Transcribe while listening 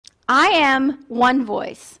I am one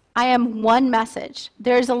voice. I am one message.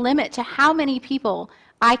 There's a limit to how many people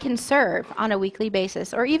I can serve on a weekly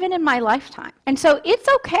basis or even in my lifetime. And so it's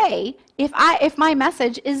okay if my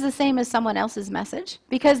message is the same as someone else's message,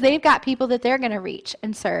 because they've got people that they're going to reach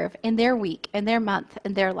and serve in their week, in their month,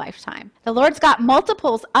 in their lifetime. The Lord's got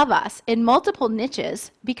multiples of us in multiple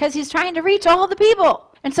niches because he's trying to reach all the people.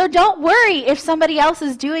 And so don't worry if somebody else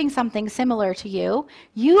is doing something similar to you.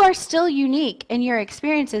 You are still unique in your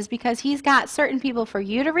experiences because he's got certain people for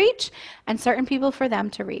you to reach and certain people for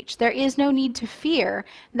them to reach. There is no need to fear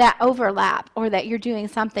that overlap or that you're doing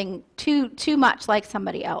something too much like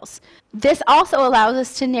somebody else. This also allows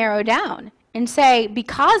us to narrow down and say,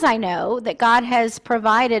 because I know that God has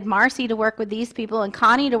provided Marcy to work with these people and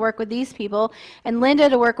Connie to work with these people and Linda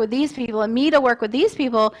to work with these people and me to work with these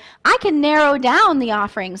people, I can narrow down the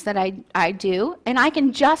offerings that I do, and I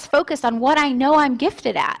can just focus on what I know I'm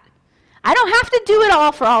gifted at. I don't have to do it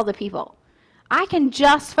all for all the people. I can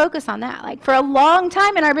just focus on that. Like for a long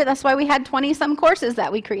time in our business, that's why we had 20-some courses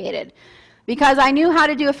that we created. Because I knew how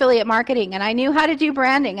to do affiliate marketing, and I knew how to do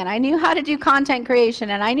branding, and I knew how to do content creation,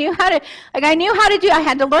 and I knew how to, I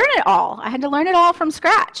had to learn it all. I had to learn it all from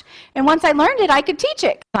scratch. And once I learned it, I could teach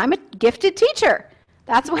it. I'm a gifted teacher.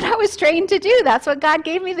 That's what I was trained to do. That's what God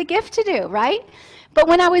gave me the gift to do, right? But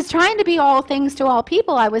when I was trying to be all things to all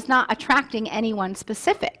people, I was not attracting anyone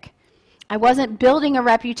specific. I wasn't building a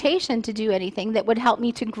reputation to do anything that would help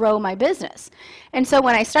me to grow my business. And so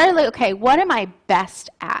when I started, like, okay, what am I best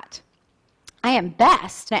at? I am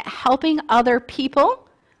best at helping other people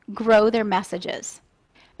grow their messages.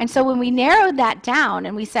 And so when we narrowed that down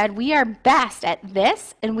and we said we are best at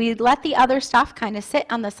this, and we let the other stuff kind of sit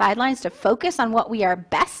on the sidelines to focus on what we are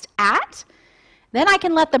best at, then I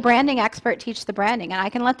can let the branding expert teach the branding, and I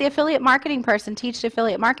can let the affiliate marketing person teach the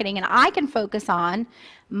affiliate marketing, and I can focus on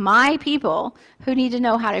my people who need to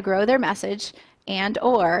know how to grow their message and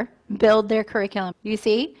or build their curriculum. You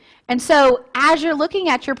see? And so as you're looking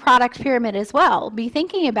at your product pyramid as well, be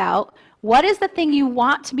thinking about what is the thing you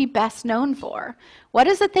want to be best known for? What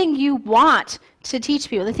is the thing you want to teach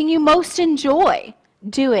people? The thing you most enjoy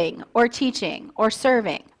doing or teaching or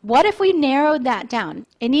serving? What if we narrowed that down?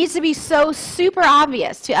 It needs to be so super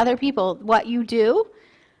obvious to other people what you do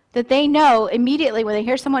that they know immediately when they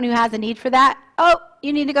hear someone who has a need for that, oh,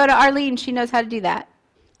 you need to go to Arlene, she knows how to do that.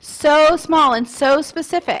 So small and so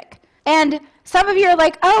specific. And some of you are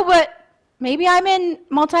like, oh, but maybe I'm in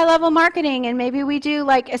multi-level marketing and maybe we do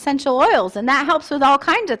like essential oils and that helps with all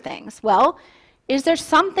kinds of things. Well, is there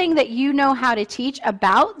something that you know how to teach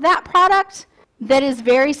about that product that is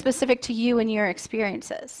very specific to you and your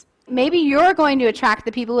experiences? Maybe you're going to attract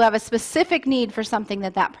the people who have a specific need for something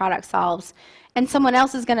that that product solves, and someone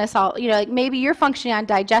else is going to solve, like maybe you're functioning on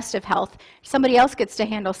digestive health, somebody else gets to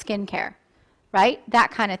handle skincare. Right?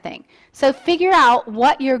 That kind of thing. So figure out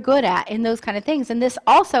what you're good at in those kind of things. And this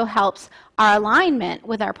also helps our alignment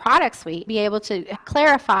with our product suite be able to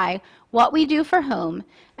clarify what we do for whom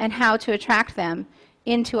and how to attract them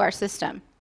into our system.